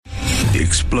The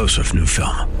explosive new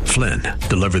film, Flynn,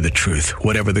 deliver the truth,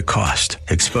 whatever the cost,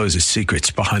 exposes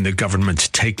secrets behind the government's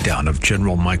takedown of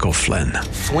General Michael Flynn.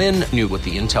 Flynn knew what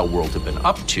the intel world had been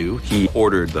up to. He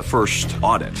ordered the first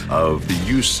audit of the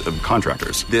use of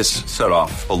contractors. This set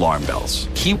off alarm bells.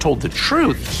 He told the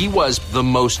truth. He was the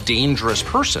most dangerous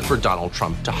person for Donald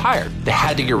Trump to hire. They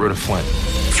had to get rid of Flynn.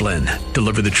 Flynn,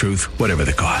 deliver the truth, whatever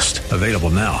the cost. Available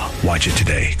now. Watch it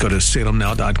today. Go to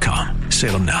salemnow.com.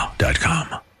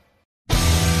 salemnow.com.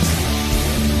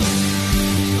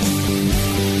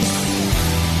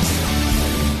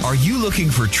 Are you looking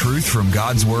for truth from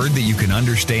God's Word that you can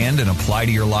understand and apply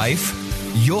to your life?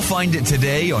 You'll find it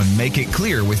today on Make It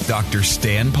Clear with Dr.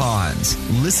 Stan Pons.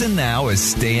 Listen now as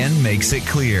Stan makes it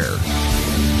clear.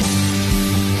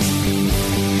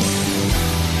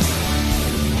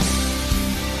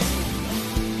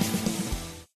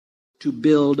 To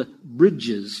build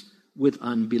bridges with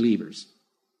unbelievers.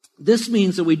 This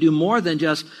means that we do more than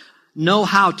just know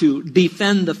how to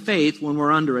defend the faith when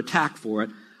we're under attack for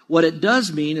it. What it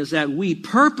does mean is that we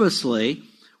purposely,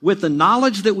 with the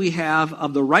knowledge that we have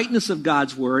of the rightness of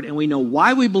God's Word, and we know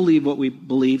why we believe what we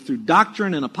believe through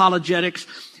doctrine and apologetics,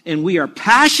 and we are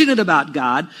passionate about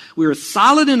God, we are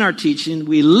solid in our teaching,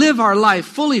 we live our life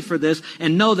fully for this,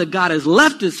 and know that God has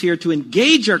left us here to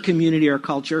engage our community, our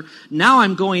culture. Now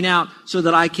I'm going out so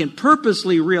that I can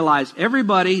purposely realize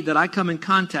everybody that I come in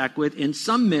contact with, in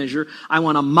some measure, I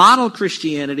want to model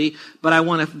Christianity, but I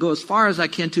want to go as far as I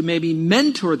can to maybe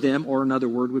mentor them, or another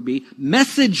word would be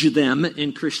message them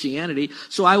in Christianity.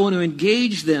 So I want to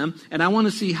engage them, and I want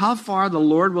to see how far the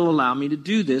Lord will allow me to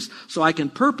do this, so I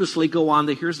can purposely go on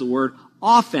here's the word,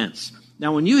 offense.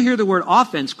 Now, when you hear the word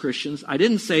offense, Christians, I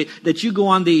didn't say that you go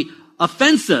on the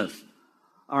offensive.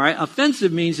 All right?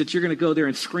 Offensive means that you're going to go there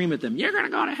and scream at them. You're going to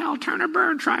go to hell, turn or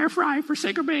burn, try or fry,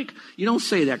 forsake or bake. You don't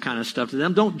say that kind of stuff to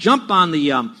them. Don't jump on the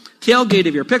tailgate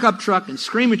of your pickup truck and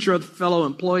scream at your fellow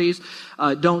employees.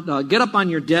 Don't get up on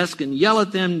your desk and yell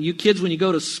at them. You kids, when you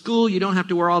go to school, you don't have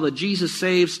to wear all the Jesus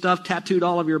Saves stuff tattooed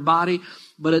all over your body.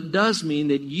 But it does mean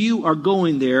that you are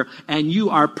going there and you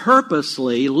are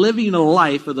purposely living a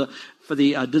life for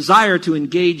the desire to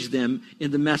engage them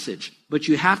in the message. But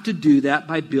you have to do that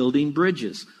by building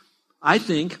bridges. I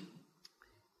think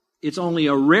it's only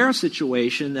a rare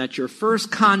situation that your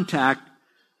first contact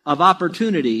of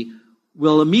opportunity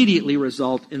will immediately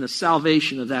result in the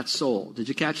salvation of that soul. Did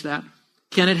you catch that?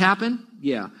 Can it happen?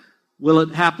 Yeah. Will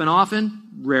it happen often?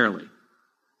 Rarely.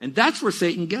 And that's where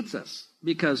Satan gets us.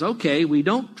 Because, okay, we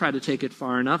don't try to take it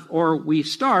far enough, or we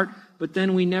start, but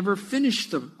then we never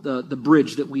finish the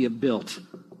bridge that we have built.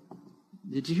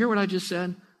 Did you hear what I just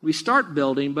said? We start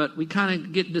building, but we kind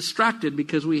of get distracted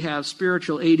because we have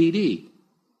spiritual ADD.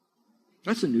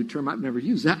 That's a new term. I've never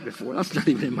used that before. That's not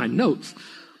even in my notes.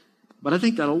 But I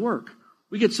think that'll work.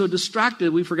 We get so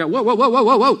distracted, we forget,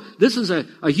 whoa. This is a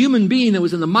human being that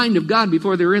was in the mind of God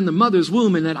before they were in the mother's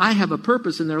womb, and that I have a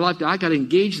purpose in their life that I got to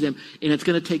engage them, and it's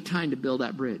going to take time to build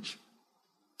that bridge.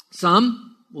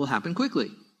 Some will happen quickly.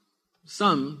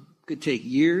 Some could take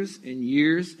years and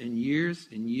years and years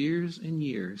and years and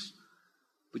years.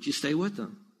 But you stay with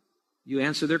them. You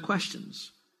answer their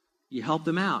questions. You help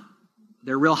them out.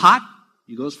 They're real hot,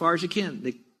 you go as far as you can.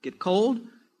 They get cold,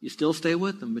 you still stay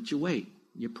with them, but you wait.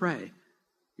 You pray.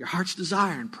 Your heart's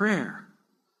desire and prayer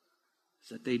is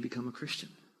that they become a Christian.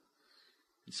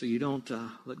 And so you don't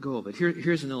let go of it.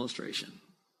 Here's an illustration.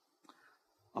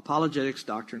 Apologetics,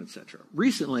 doctrine, etc.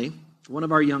 Recently, one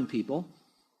of our young people,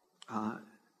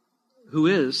 who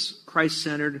is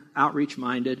Christ-centered,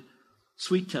 outreach-minded,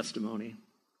 sweet testimony,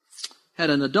 had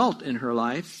an adult in her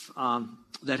life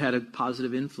that had a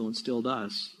positive influence, still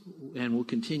does, and will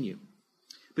continue.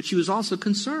 But she was also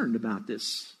concerned about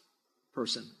this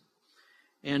person.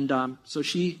 And so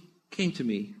she came to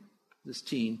me, this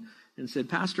teen, and said,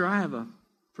 Pastor, I have a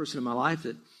person in my life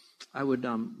that I would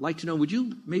like to know, would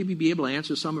you maybe be able to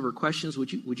answer some of her questions?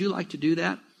 Would you like to do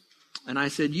that? And I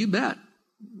said, you bet.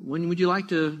 When would you like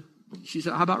to? She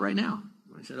said, how about right now?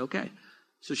 I said, okay.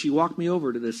 So she walked me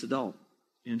over to this adult,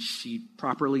 and she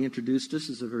properly introduced us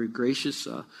as a very gracious,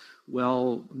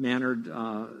 well-mannered,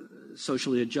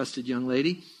 socially adjusted young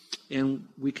lady. And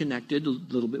we connected a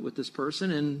little bit with this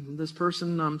person, and this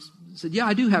person said, yeah,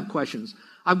 I do have questions.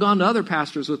 I've gone to other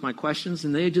pastors with my questions,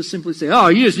 and they just simply say, oh,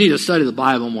 you just need to study the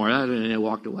Bible more. And they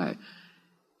walked away.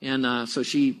 And so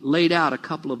she laid out a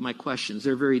couple of my questions.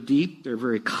 They're very deep. They're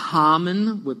very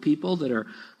common with people that are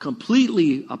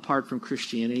completely apart from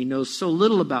Christianity, know so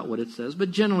little about what it says.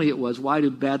 But generally it was, why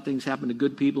do bad things happen to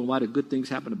good people? And why do good things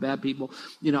happen to bad people?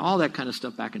 You know, all that kind of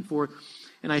stuff back and forth.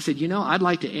 And I said, I'd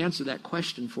like to answer that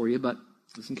question for you, but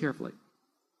listen carefully.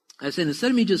 I said, instead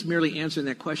of me just merely answering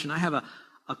that question, I have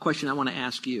a question I want to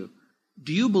ask you.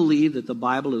 Do you believe that the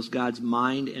Bible is God's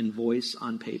mind and voice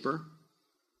on paper?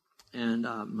 And,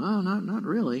 no, not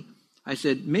really. I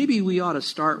said, maybe we ought to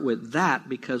start with that,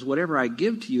 because whatever I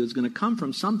give to you is going to come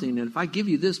from something. And if I give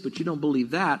you this, but you don't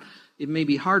believe that, it may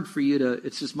be hard for you to,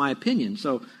 it's just my opinion.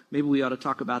 So maybe we ought to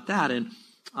talk about that. And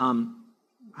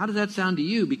how does that sound to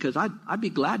you? Because I'd be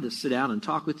glad to sit down and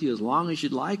talk with you as long as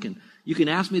you'd like. And you can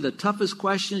ask me the toughest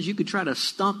questions. You could try to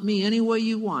stump me any way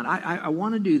you want. I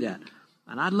want to do that.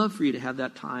 And I'd love for you to have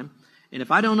that time. And if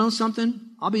I don't know something,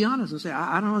 I'll be honest and say,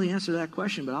 I don't know the answer to that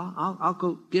question, but I'll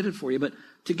go get it for you. But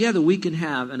together we can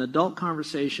have an adult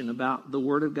conversation about the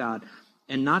Word of God,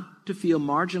 and not to feel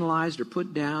marginalized or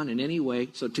put down in any way.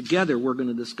 So together we're going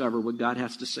to discover what God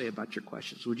has to say about your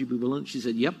questions. Would you be willing? She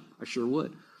said, yep, I sure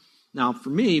would. Now for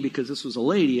me, because this was a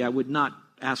lady, I would not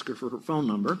ask her for her phone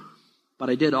number, but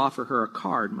I did offer her a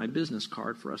card, my business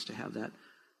card, for us to have that.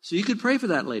 So you could pray for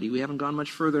that lady. We haven't gone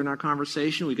much further in our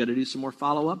conversation. We've got to do some more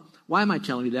follow-up. Why am I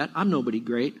telling you that? I'm nobody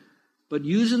great. But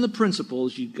using the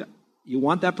principles, you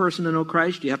want that person to know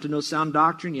Christ. You have to know sound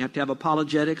doctrine. You have to have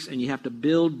apologetics, and you have to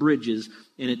build bridges,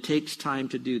 and it takes time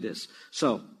to do this.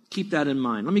 So keep that in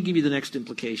mind. Let me give you the next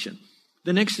implication.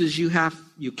 The next is you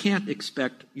can't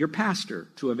expect your pastor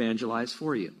to evangelize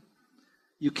for you.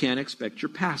 You can't expect your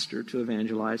pastor to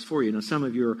evangelize for you. Now, some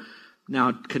of you are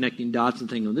now connecting dots and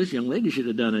thinking, well, this young lady should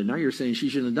have done it. Now you're saying she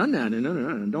shouldn't have done that.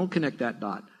 No, don't connect that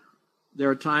dot. There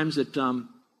are times that,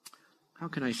 how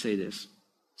can I say this?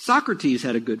 Socrates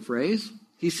had a good phrase.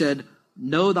 He said,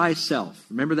 know thyself.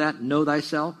 Remember that? Know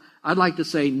thyself. I'd like to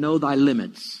say, know thy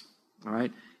limits. All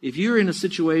right? If you're in a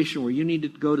situation where you need to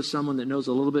go to someone that knows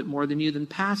a little bit more than you, then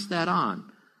pass that on,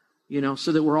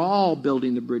 so that we're all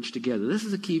building the bridge together. This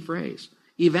is a key phrase.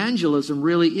 Evangelism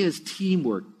really is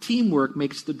teamwork. Teamwork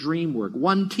makes the dream work.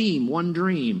 One team, one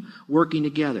dream, working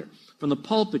together. From the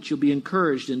pulpit, you'll be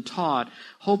encouraged and taught.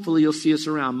 Hopefully, you'll see us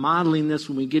around modeling this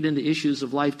when we get into issues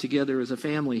of life together as a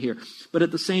family here. But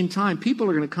at the same time, people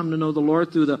are going to come to know the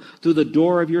Lord through the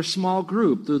door of your small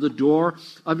group, through the door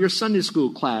of your Sunday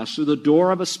school class, through the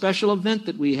door of a special event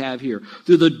that we have here,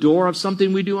 through the door of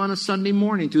something we do on a Sunday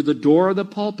morning, through the door of the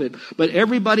pulpit. But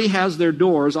everybody has their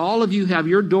doors. All of you have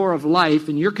your door of life,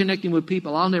 and you're connecting with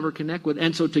people I'll never connect with.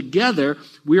 And so together,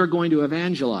 we are going to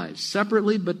evangelize,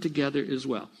 separately but together as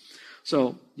well.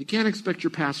 So you can't expect your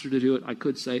pastor to do it, I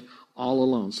could say, all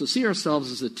alone. So see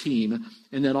ourselves as a team,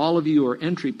 and that all of you are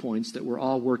entry points, that we're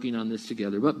all working on this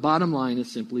together. But bottom line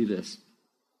is simply this.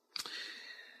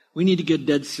 We need to get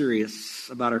dead serious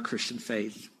about our Christian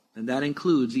faith. And that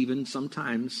includes even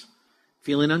sometimes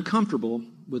feeling uncomfortable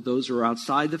with those who are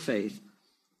outside the faith,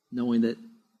 knowing that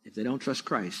if they don't trust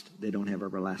Christ, they don't have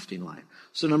everlasting life.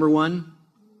 So number one,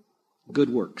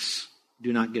 good works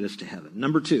do not get us to heaven.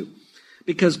 Number two,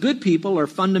 because good people are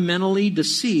fundamentally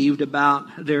deceived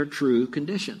about their true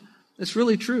condition. It's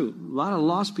really true. A lot of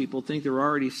lost people think they're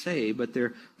already saved, but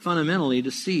they're fundamentally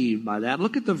deceived by that.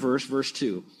 Look at the verse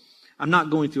 2. I'm not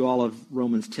going through all of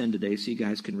Romans 10 today, so you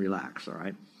guys can relax, all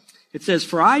right? It says,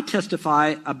 for I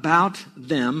testify about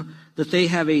them that they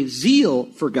have a zeal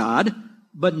for God,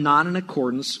 but not in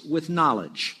accordance with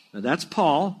knowledge. Now that's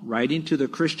Paul writing to the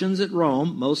Christians at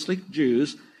Rome, mostly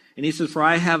Jews. And he says, for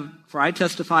I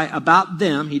testify about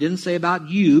them. He didn't say about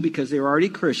you because they were already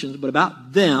Christians, but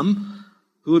about them,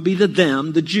 who would be the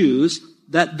them, the Jews,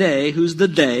 that they, who's the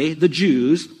they, the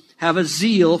Jews, have a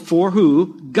zeal for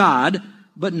who? God,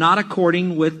 but not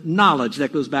according with knowledge.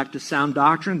 That goes back to sound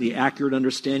doctrine, the accurate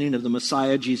understanding of the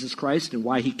Messiah, Jesus Christ, and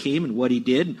why he came and what he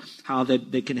did, and how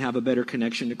that they can have a better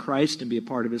connection to Christ and be a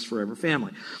part of his forever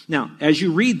family. Now, as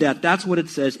you read that, that's what it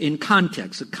says in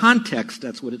context. The context,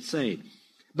 that's what it's saying.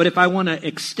 But if I want to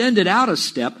extend it out a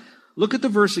step, look at the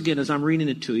verse again as I'm reading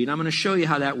it to you, and I'm going to show you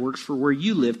how that works for where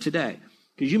you live today.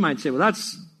 Because you might say, well,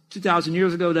 that's 2,000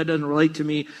 years ago. That doesn't relate to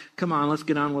me. Come on, let's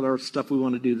get on with our stuff we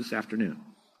want to do this afternoon.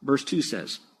 Verse 2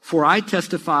 says, for I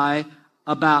testify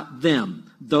about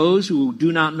them, those who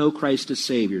do not know Christ as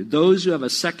Savior, those who have a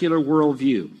secular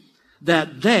worldview,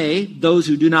 that they, those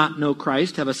who do not know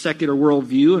Christ, have a secular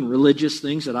worldview and religious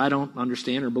things that I don't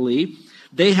understand or believe.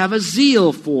 They have a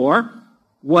zeal for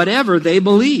whatever they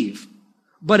believe.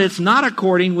 But it's not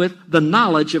according with the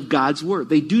knowledge of God's Word.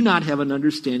 They do not have an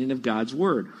understanding of God's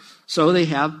Word. So they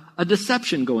have a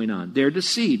deception going on. They're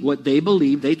deceived. What they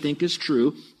believe, they think is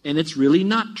true, and it's really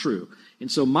not true.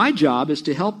 And so my job is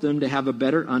to help them to have a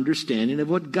better understanding of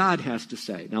what God has to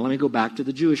say. Now let me go back to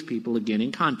the Jewish people again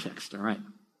in context, all right?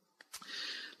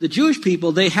 The Jewish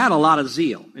people, they had a lot of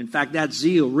zeal. In fact, that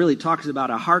zeal really talks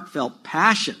about a heartfelt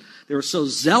passion They were so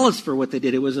zealous for what they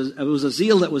did. It was a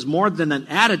zeal that was more than an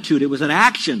attitude. It was an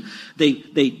action. They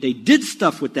did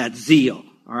stuff with that zeal,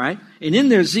 all right? And in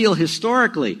their zeal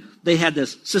historically, they had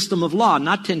this system of law,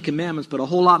 not 10 commandments, but a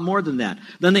whole lot more than that.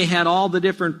 Then they had all the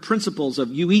different principles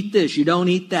of you eat this, you don't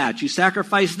eat that. You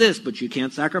sacrifice this, but you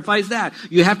can't sacrifice that.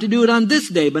 You have to do it on this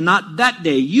day, but not that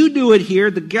day. You do it here,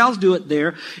 the gals do it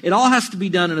there. It all has to be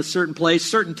done in a certain place,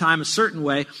 certain time, a certain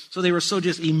way. So they were so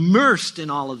just immersed in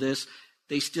all of this,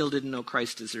 they still didn't know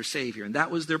Christ as their Savior. And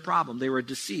that was their problem. They were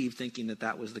deceived thinking that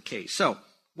that was the case. So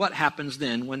what happens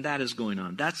then when that is going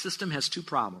on? That system has two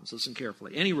problems. Listen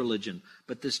carefully. Any religion,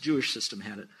 but this Jewish system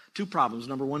had it. Two problems.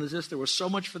 Number one is this. There was so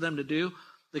much for them to do.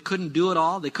 They couldn't do it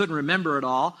all. They couldn't remember it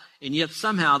all. And yet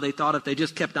somehow they thought if they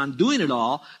just kept on doing it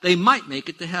all, they might make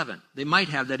it to heaven. They might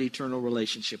have that eternal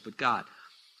relationship with God.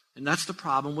 And that's the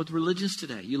problem with religions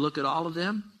today. You look at all of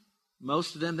them,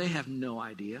 most of them, they have no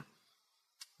idea.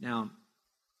 Now,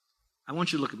 I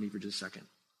want you to look at me for just a second.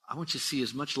 I want you to see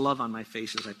as much love on my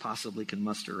face as I possibly can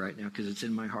muster right now because it's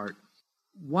in my heart.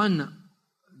 One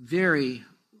very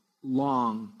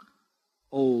long,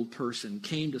 old person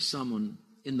came to someone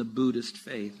in the Buddhist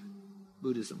faith,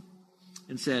 Buddhism,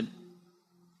 and said,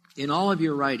 in all of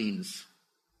your writings,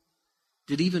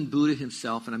 did even Buddha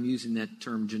himself, and I'm using that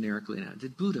term generically now,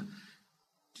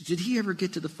 did he ever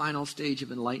get to the final stage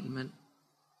of enlightenment?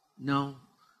 No,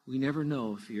 we never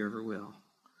know if he ever will.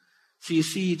 So you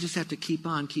see, you just have to keep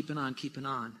on, keeping on, keeping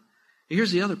on. And here's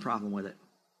the other problem with it.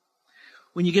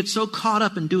 When you get so caught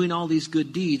up in doing all these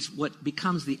good deeds, what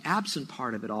becomes the absent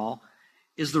part of it all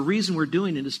is the reason we're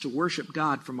doing it is to worship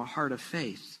God from a heart of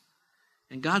faith.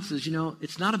 And God says,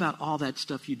 it's not about all that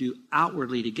stuff you do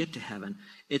outwardly to get to heaven.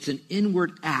 It's an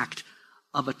inward act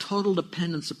of a total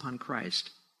dependence upon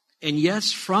Christ. And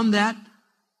yes, from that,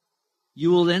 you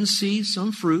will then see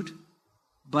some fruit.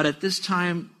 But at this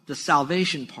time, the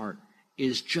salvation part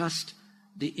is just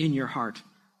the in your heart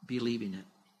believing it.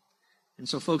 And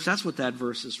so, folks, that's what that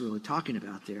verse is really talking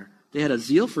about there. They had a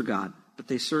zeal for God, but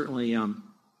they certainly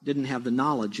didn't have the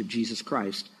knowledge of Jesus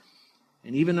Christ.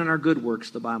 And even in our good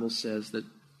works, the Bible says that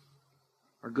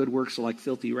our good works are like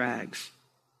filthy rags,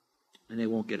 and they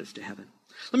won't get us to heaven.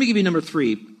 Let me give you number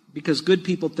 3, because good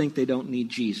people think they don't need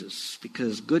Jesus.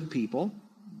 Because good people,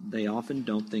 they often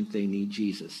don't think they need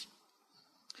Jesus.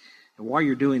 And while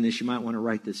you're doing this, you might want to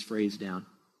write this phrase down.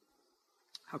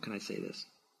 How can I say this?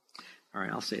 All right,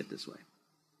 I'll say it this way.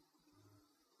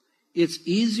 It's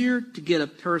easier to get a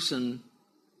person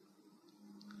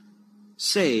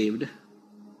saved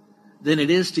than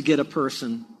it is to get a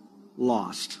person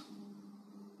lost.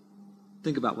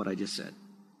 Think about what I just said.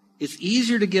 It's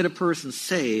easier to get a person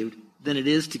saved than it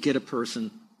is to get a person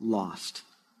lost.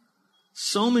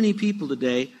 So many people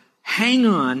today hang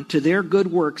on to their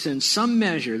good works in some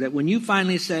measure that when you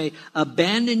finally say,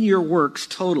 abandon your works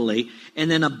totally, and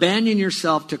then abandon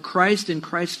yourself to Christ and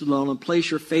Christ alone and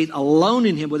place your faith alone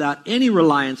in Him without any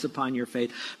reliance upon your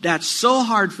faith, that's so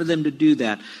hard for them to do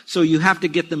that. So you have to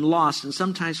get them lost, and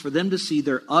sometimes for them to see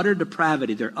their utter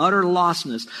depravity, their utter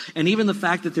lostness, and even the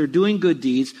fact that they're doing good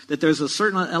deeds, that there's a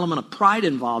certain element of pride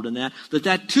involved in that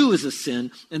too is a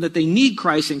sin, and that they need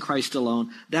Christ and Christ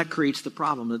alone, that creates the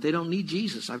problem, that they don't need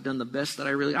Jesus. I've done the best that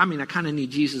I kind of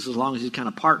need Jesus as long as He's kind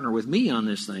of partner with me on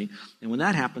this thing. And when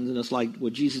that happens, and it's like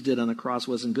what Jesus did on the cross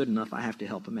wasn't good enough, I have to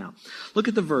help Him out. Look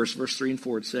at the verse 3 and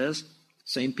 4. It says,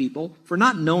 same people, for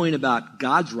not knowing about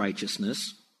God's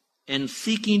righteousness and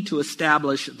seeking to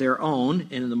establish their own,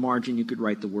 and in the margin you could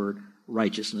write the word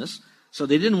righteousness. So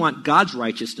they didn't want God's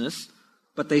righteousness,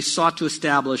 but they sought to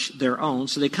establish their own.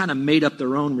 So they kind of made up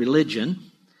their own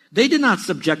religion. They did not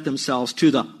subject themselves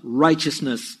to the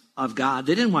righteousness of God.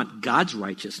 They didn't want God's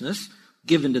righteousness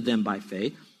given to them by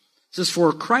faith. It says,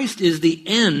 for Christ is the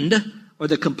end or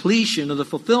the completion or the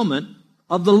fulfillment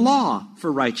of the law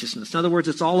for righteousness. In other words,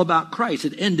 it's all about Christ.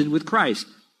 It ended with Christ.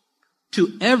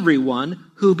 To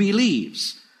everyone who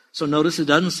believes. So notice it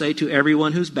doesn't say to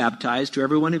everyone who's baptized, to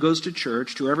everyone who goes to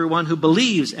church, to everyone who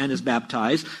believes and is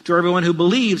baptized, to everyone who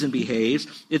believes and behaves.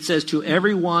 It says to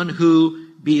everyone who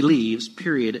believes,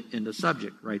 period, in the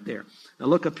subject right there. Now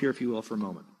look up here, if you will, for a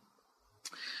moment.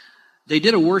 They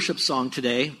did a worship song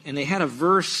today, and they had a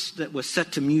verse that was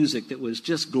set to music that was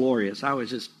just glorious. I was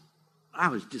just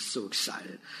so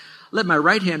excited. Let my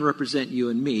right hand represent you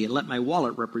and me, and let my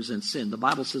wallet represent sin. The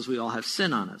Bible says we all have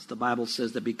sin on us. The Bible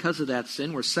says that because of that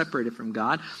sin, we're separated from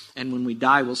God, and when we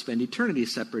die, we'll spend eternity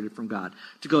separated from God.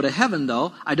 To go to heaven,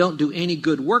 though, I don't do any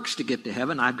good works to get to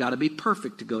heaven. I've got to be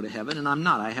perfect to go to heaven, and I'm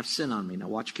not. I have sin on me. Now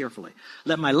watch carefully.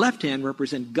 Let my left hand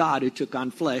represent God who took on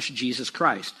flesh, Jesus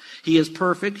Christ. He is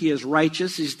perfect. He is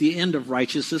righteous. He's the end of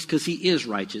righteousness because he is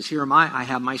righteous. Here am I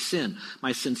have my sin.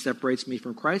 My sin separates me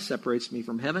from Christ, separates me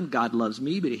from heaven. God loves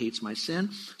me, but he hates my sin.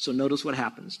 So notice what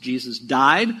happens. Jesus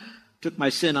died, took my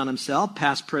sin on himself,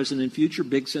 past, present, and future,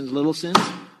 big sins, little sins,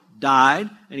 died,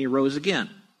 and he rose again.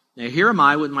 Now here am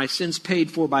I with my sins paid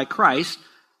for by Christ,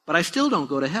 but I still don't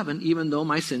go to heaven even though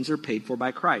my sins are paid for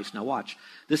by Christ. Now watch.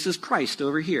 This is Christ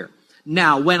over here.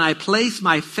 Now, when I place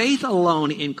my faith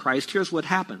alone in Christ, here's what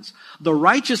happens. The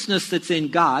righteousness that's in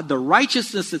God, the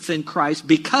righteousness that's in Christ,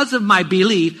 because of my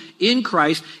belief in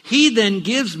Christ, he then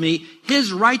gives me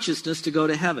his righteousness to go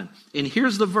to heaven. And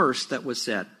here's the verse that was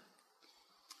said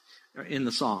in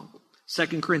the song.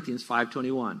 2 Corinthians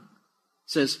 5:21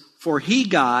 says, for he,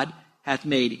 God, hath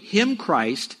made him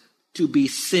Christ to be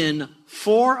sin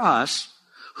for us,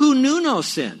 who knew no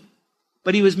sin.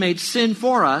 But he was made sin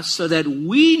for us so that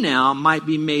we now might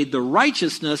be made the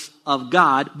righteousness of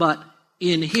God, but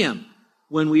in him,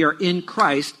 when we are in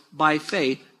Christ by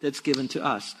faith that's given to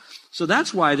us. So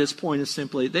that's why this point is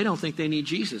simply, they don't think they need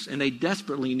Jesus, and they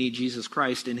desperately need Jesus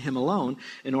Christ in him alone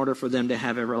in order for them to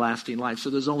have everlasting life. So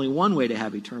there's only one way to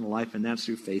have eternal life, and that's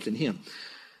through faith in him.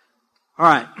 All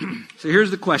right, so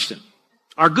here's the question.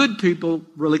 Are good people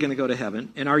really going to go to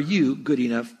heaven, and are you good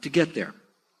enough to get there?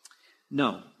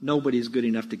 No, nobody's good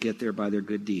enough to get there by their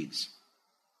good deeds.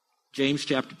 James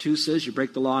chapter 2 says you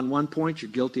break the law on one point, you're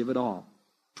guilty of it all.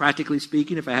 Practically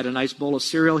speaking, if I had a nice bowl of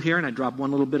cereal here and I dropped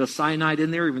one little bit of cyanide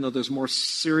in there, even though there's more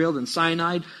cereal than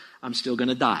cyanide, I'm still going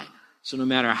to die. So no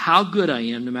matter how good I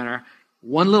am, no matter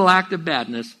one little act of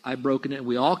badness, I've broken it.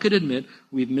 We all could admit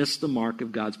we've missed the mark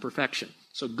of God's perfection.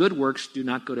 So good works do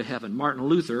not go to heaven. Martin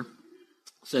Luther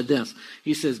said this.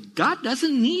 He says, God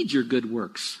doesn't need your good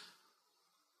works.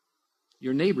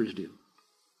 Your neighbors do.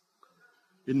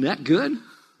 Isn't that good?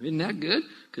 Isn't that good?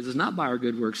 Because it's not by our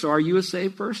good works. So are you a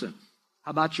saved person?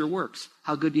 How about your works?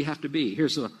 How good do you have to be?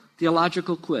 Here's a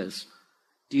theological quiz.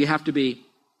 Do you have to be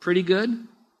pretty good,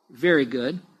 very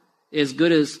good, as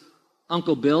good as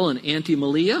Uncle Bill and Auntie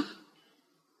Malia,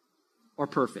 or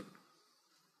perfect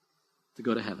to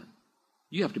go to heaven?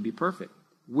 You have to be perfect.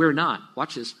 We're not.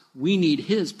 Watch this. We need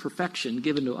his perfection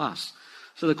given to us.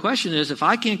 So the question is, if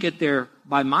I can't get there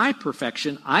by my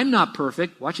perfection, I'm not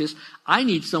perfect. Watch this. I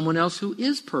need someone else who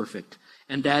is perfect,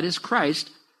 and that is Christ,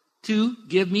 to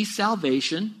give me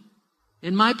salvation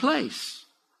in my place.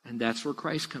 And that's where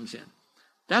Christ comes in.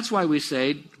 That's why we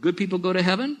say, good people go to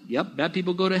heaven. Yep. Bad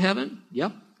people go to heaven.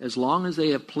 Yep. As long as they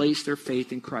have placed their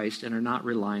faith in Christ and are not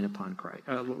relying upon Christ,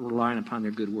 relying upon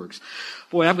their good works.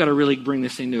 Boy, I've got to really bring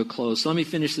this thing to a close. So let me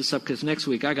finish this up, because next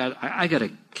week I got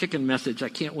a kicking message I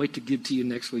can't wait to give to you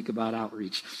next week about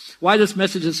outreach. Why this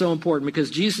message is so important?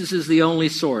 Because Jesus is the only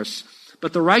source.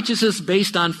 But the righteousness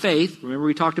based on faith, remember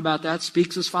we talked about that,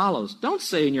 speaks as follows. Don't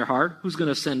say in your heart, who's going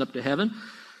to ascend up to heaven?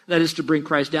 That is to bring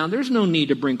Christ down. There's no need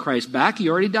to bring Christ back. He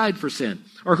already died for sin.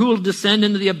 Or who will descend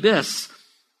into the abyss?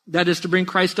 That is to bring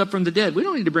Christ up from the dead. We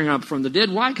don't need to bring him up from the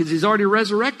dead. Why? Because he's already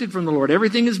resurrected from the Lord.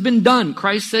 Everything has been done.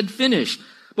 Christ said finished.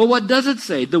 But what does it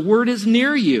say? The word is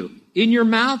near you, in your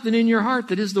mouth and in your heart.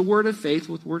 That is the word of faith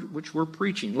with which we're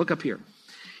preaching. Look up here.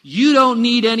 You don't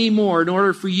need any more in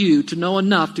order for you to know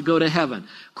enough to go to heaven.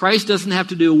 Christ doesn't have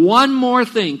to do one more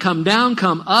thing, come down,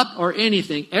 come up, or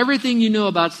anything. Everything you know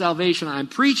about salvation, I'm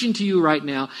preaching to you right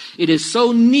now. It is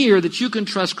so near that you can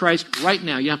trust Christ right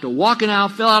now. You have to walk an aisle,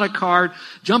 fill out a card,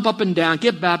 jump up and down,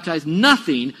 get baptized.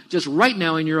 Nothing, just right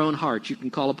now in your own heart, you can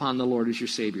call upon the Lord as your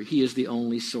Savior. He is the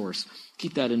only source.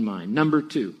 Keep that in mind. Number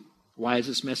 2, why is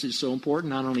this message so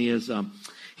important? Not only is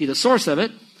he the source of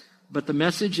it, but the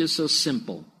message is so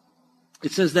simple.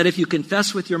 It says that if you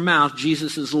confess with your mouth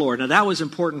Jesus is Lord. Now that was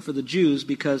important for the Jews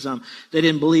because they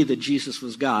didn't believe that Jesus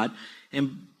was God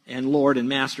and Lord and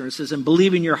Master. And it says, and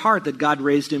believe in your heart that God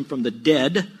raised him from the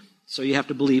dead. So you have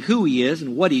to believe who he is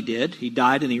and what he did. He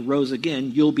died and he rose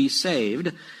again. You'll be saved.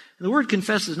 And the word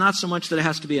confess is not so much that it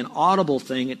has to be an audible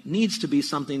thing. It needs to be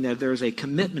something that there's a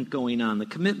commitment going on. The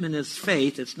commitment is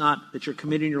faith. It's not that you're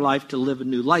committing your life to live a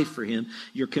new life for him.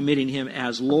 You're committing him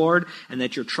as Lord, and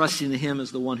that you're trusting him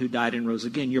as the one who died and rose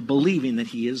again. You're believing that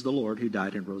he is the Lord who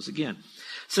died and rose again.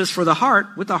 It says, for the heart,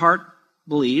 with the heart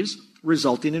believes,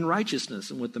 resulting in righteousness.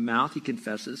 And with the mouth he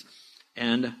confesses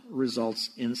and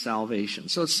results in salvation.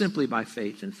 So it's simply by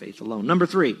faith and faith alone. Number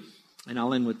 3. And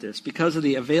I'll end with this. Because of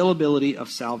the availability of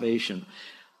salvation,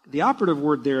 The operative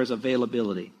word there is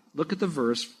availability. Look at the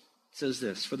verse. It says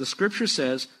this, for the Scripture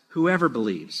says, whoever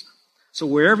believes. So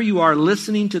wherever you are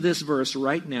listening to this verse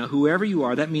right now, whoever you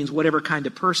are, that means whatever kind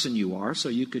of person you are. So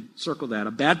you could circle that.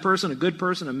 A bad person, a good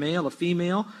person, a male, a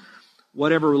female,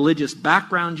 whatever religious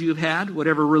background you've had,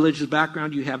 whatever religious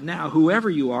background you have now, whoever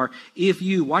you are, if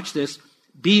you, watch this,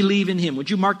 believe in him. Would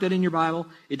you mark that in your Bible?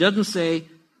 It doesn't say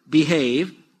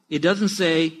behave. It doesn't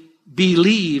say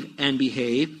believe and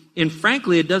behave. And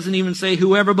frankly, it doesn't even say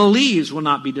whoever believes will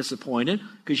not be disappointed,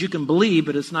 because you can believe,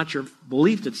 but it's not your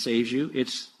belief that saves you.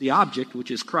 It's the object,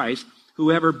 which is Christ.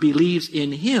 Whoever believes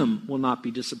in him will not be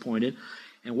disappointed.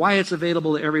 And why it's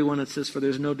available to everyone, it says, for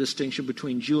there's no distinction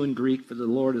between Jew and Greek, for the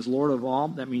Lord is Lord of all.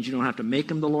 That means you don't have to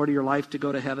make him the Lord of your life to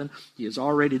go to heaven. He is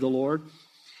already the Lord.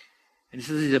 And he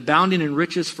says he's abounding in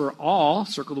riches for all.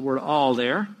 Circle the word all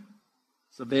there.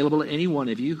 It's available to any one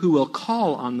of you who will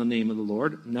call on the name of the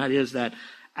Lord. And that is that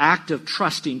act of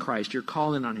trusting Christ. You're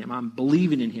calling on him. I'm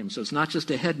believing in him. So it's not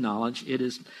just a head knowledge. It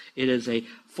is a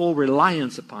full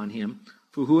reliance upon him.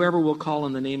 For whoever will call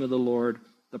on the name of the Lord,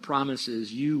 the promise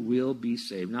is you will be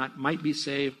saved. Not might be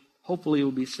saved. Hopefully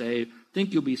you'll be saved.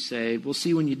 Think you'll be saved. We'll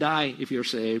see when you die if you're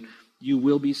saved. You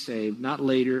will be saved. Not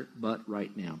later, but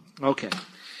right now. Okay.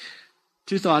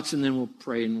 2 thoughts and then we'll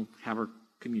pray and we'll have our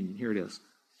communion. Here it is.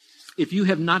 If you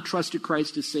have not trusted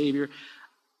Christ as Savior,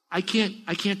 I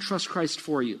can't trust Christ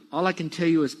for you. All I can tell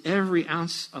you is every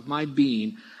ounce of my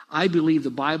being, I believe the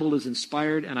Bible is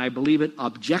inspired, and I believe it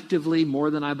objectively more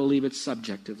than I believe it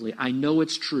subjectively. I know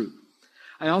it's true.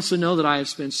 I also know that I have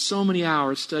spent so many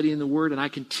hours studying the Word, and I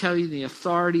can tell you the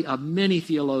authority of many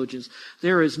theologians.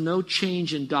 There is no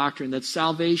change in doctrine, that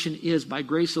salvation is by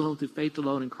grace alone, through faith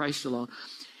alone, in Christ alone.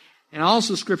 And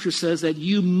also Scripture says that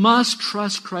you must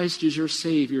trust Christ as your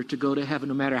Savior to go to heaven.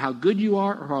 No matter how good you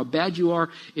are or how bad you are,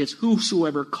 it's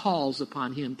whosoever calls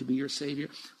upon him to be your Savior.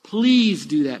 Please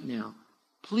do that now.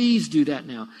 Please do that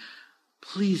now.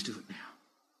 Please do it now.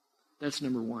 That's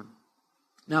number one.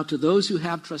 Now, to those who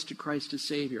have trusted Christ as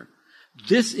Savior,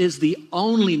 this is the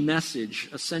only message,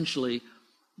 essentially,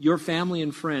 your family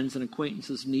and friends and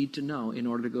acquaintances need to know in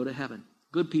order to go to heaven.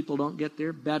 Good people don't get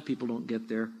there. Bad people don't get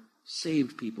there.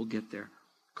 Saved people get there.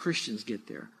 Christians get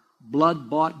there.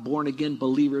 Blood-bought, born-again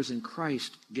believers in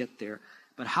Christ get there.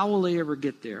 But how will they ever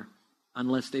get there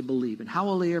unless they believe? And how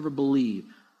will they ever believe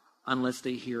unless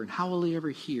they hear? And how will they ever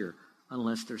hear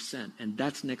unless they're sent? And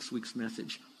that's next week's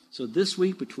message. So this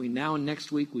week, between now and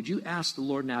next week, would you ask the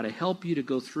Lord now to help you to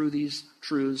go through these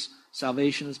truths?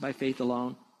 Salvation is by faith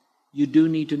alone. You do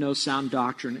need to know sound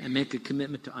doctrine and make a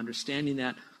commitment to understanding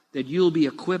that you'll be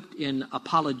equipped in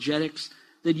apologetics,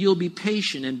 that you'll be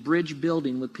patient in bridge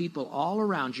building with people all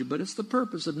around you. But it's the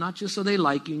purpose of not just so they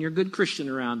like you and you're a good Christian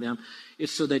around them.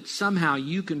 It's so that somehow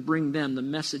you can bring them the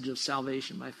message of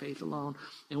salvation by faith alone.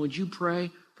 And would you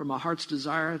pray from a heart's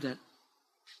desire that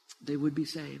they would be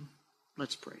saved?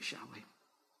 Let's pray, shall we?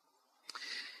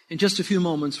 In just a few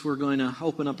moments, we're going to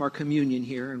open up our communion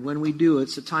here. And when we do,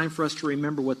 it's a time for us to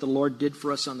remember what the Lord did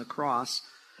for us on the cross.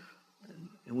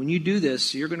 And when you do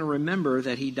this, you're going to remember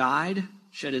that he died,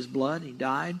 shed his blood, he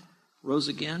died, rose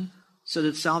again, so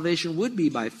that salvation would be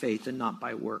by faith and not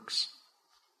by works.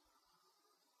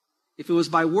 If it was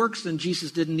by works, then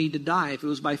Jesus didn't need to die. If it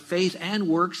was by faith and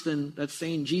works, then that's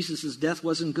saying Jesus' death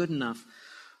wasn't good enough.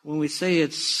 When we say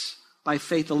it's by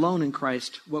faith alone in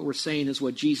Christ, what we're saying is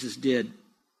what Jesus did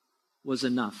was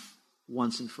enough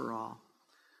once and for all.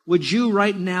 Would you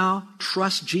right now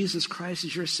trust Jesus Christ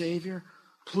as your Savior?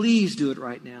 Please do it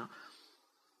right now.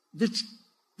 This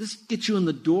gets you in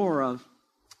the door of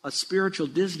a spiritual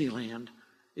Disneyland.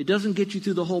 It doesn't get you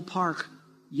through the whole park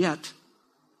yet,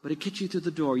 but it gets you through the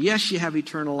door. Yes, you have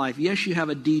eternal life. Yes, you have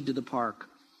a deed to the park.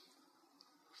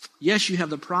 Yes, you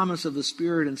have the promise of the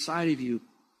Spirit inside of you.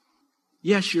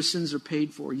 Yes, your sins are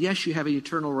paid for. Yes, you have an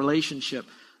eternal relationship,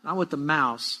 not with the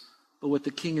mouse, but with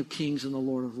the King of Kings and the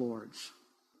Lord of Lords.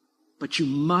 But you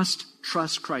must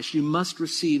trust Christ. You must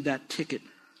receive that ticket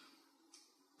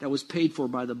that was paid for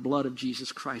by the blood of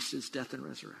Jesus Christ, his death and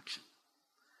resurrection.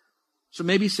 So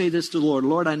maybe say this to the Lord.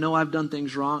 Lord, I know I've done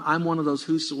things wrong. I'm one of those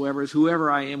whosoevers.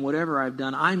 Whoever I am, whatever I've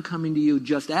done, I'm coming to you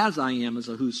just as I am as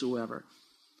a whosoever.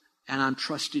 And I'm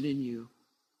trusting in you.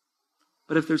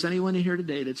 But if there's anyone in here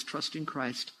today that's trusting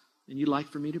Christ and you'd like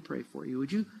for me to pray for you,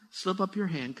 would you slip up your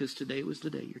hand, because today was the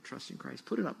day you're trusting Christ.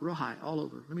 Put it up real high, all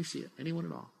over. Let me see it. Anyone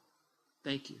at all?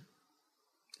 Thank you.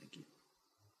 Thank you.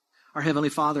 Our Heavenly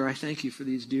Father, I thank you for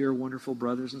these dear, wonderful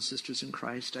brothers and sisters in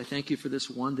Christ. I thank you for this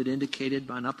one that indicated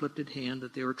by an uplifted hand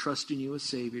that they were trusting you as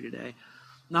Savior today.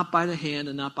 Not by the hand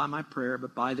and not by my prayer,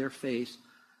 but by their faith,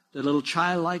 their little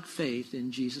childlike faith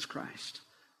in Jesus Christ.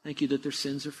 Thank you that their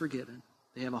sins are forgiven.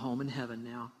 They have a home in heaven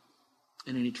now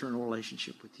and an eternal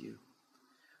relationship with you.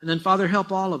 And then, Father,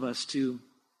 help all of us to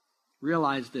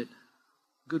realize that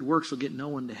good works will get no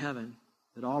one to heaven,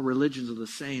 that all religions are the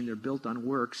same. They're built on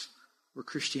works, where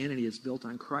Christianity is built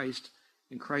on Christ,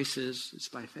 and Christ says it's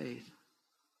by faith,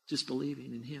 just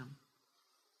believing in him.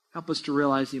 Help us to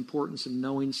realize the importance of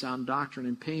knowing sound doctrine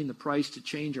and paying the price to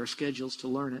change our schedules to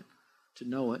learn it, to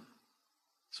know it,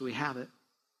 so we have it.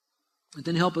 And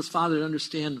then help us, Father, to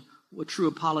understand what true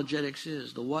apologetics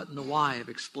is, the what and the why of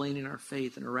explaining our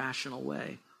faith in a rational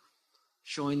way,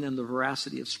 showing them the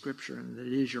veracity of Scripture and that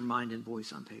it is your mind and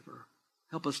voice on paper.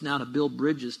 Help us now to build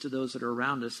bridges to those that are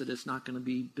around us, that it's not going to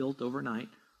be built overnight,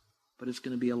 but it's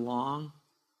going to be a long,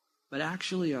 but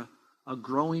actually a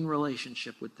growing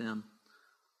relationship with them,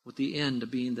 with the end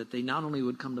being that they not only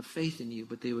would come to faith in you,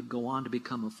 but they would go on to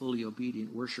become a fully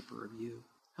obedient worshiper of you.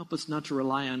 Help us not to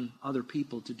rely on other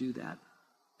people to do that,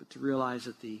 but to realize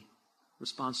that the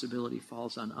responsibility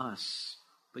falls on us,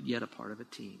 but yet a part of a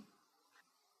team.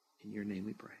 In your name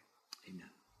we pray. Amen.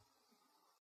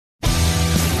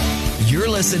 You're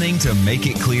listening to Make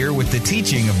It Clear with the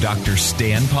teaching of Dr.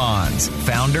 Stan Ponz,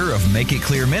 founder of Make It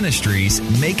Clear Ministries.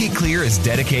 Make It Clear is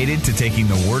dedicated to taking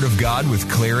the Word of God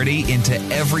with clarity into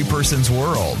every person's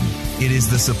world. It is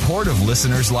the support of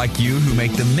listeners like you who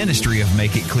make the ministry of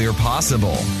Make It Clear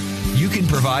possible. You can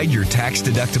provide your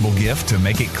tax-deductible gift to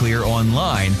Make It Clear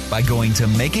online by going to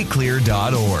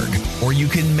makeitclear.org, or you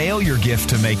can mail your gift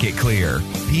to Make It Clear,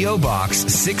 P.O. Box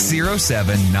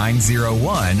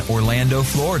 607901, Orlando,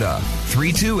 Florida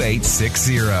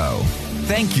 32860.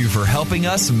 Thank you for helping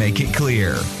us make it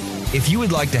clear. If you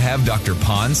would like to have Dr.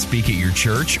 Ponz speak at your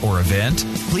church or event,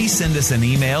 please send us an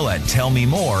email at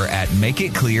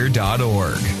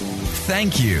tellmemore@makeitclear.org.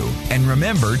 Thank you, and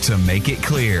remember to make it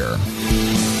clear.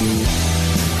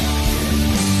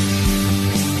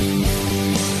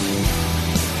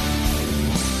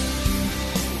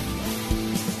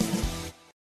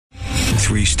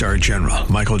 Three-star General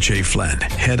Michael J. Flynn,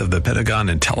 head of the Pentagon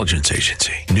Intelligence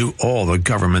Agency, knew all the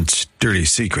government's dirty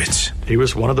secrets. He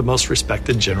was one of the most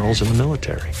respected generals in the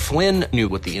military. Flynn knew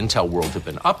what the intel world had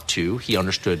been up to. He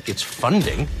understood its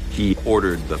funding. He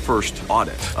ordered the first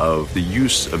audit of the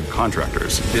use of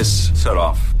contractors. This set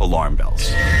off alarm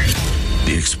bells.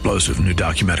 The explosive new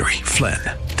documentary, Flynn,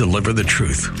 Deliver the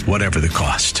Truth, Whatever the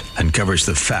Cost, uncovers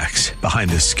the facts behind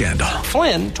this scandal.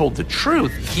 Flynn told the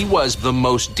truth. He was the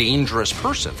most dangerous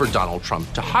person for Donald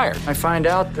Trump to hire. I find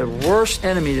out the worst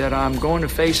enemy that I'm going to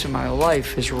face in my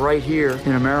life is right here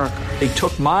in America. They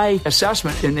took my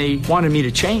assessment and they wanted me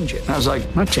to change it. And I was like,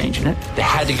 I'm not changing it. They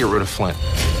had to get rid of Flynn.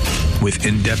 With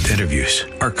in-depth interviews,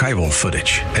 archival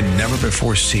footage, and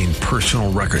never-before-seen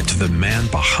personal records of the man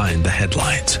behind the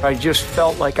headlines. I just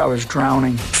felt like I was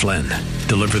drowning. Flynn,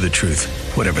 Deliver the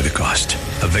Truth, Whatever the Cost.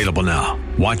 Available now.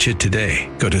 Watch it today.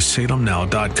 Go to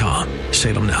salemnow.com.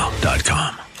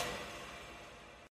 salemnow.com.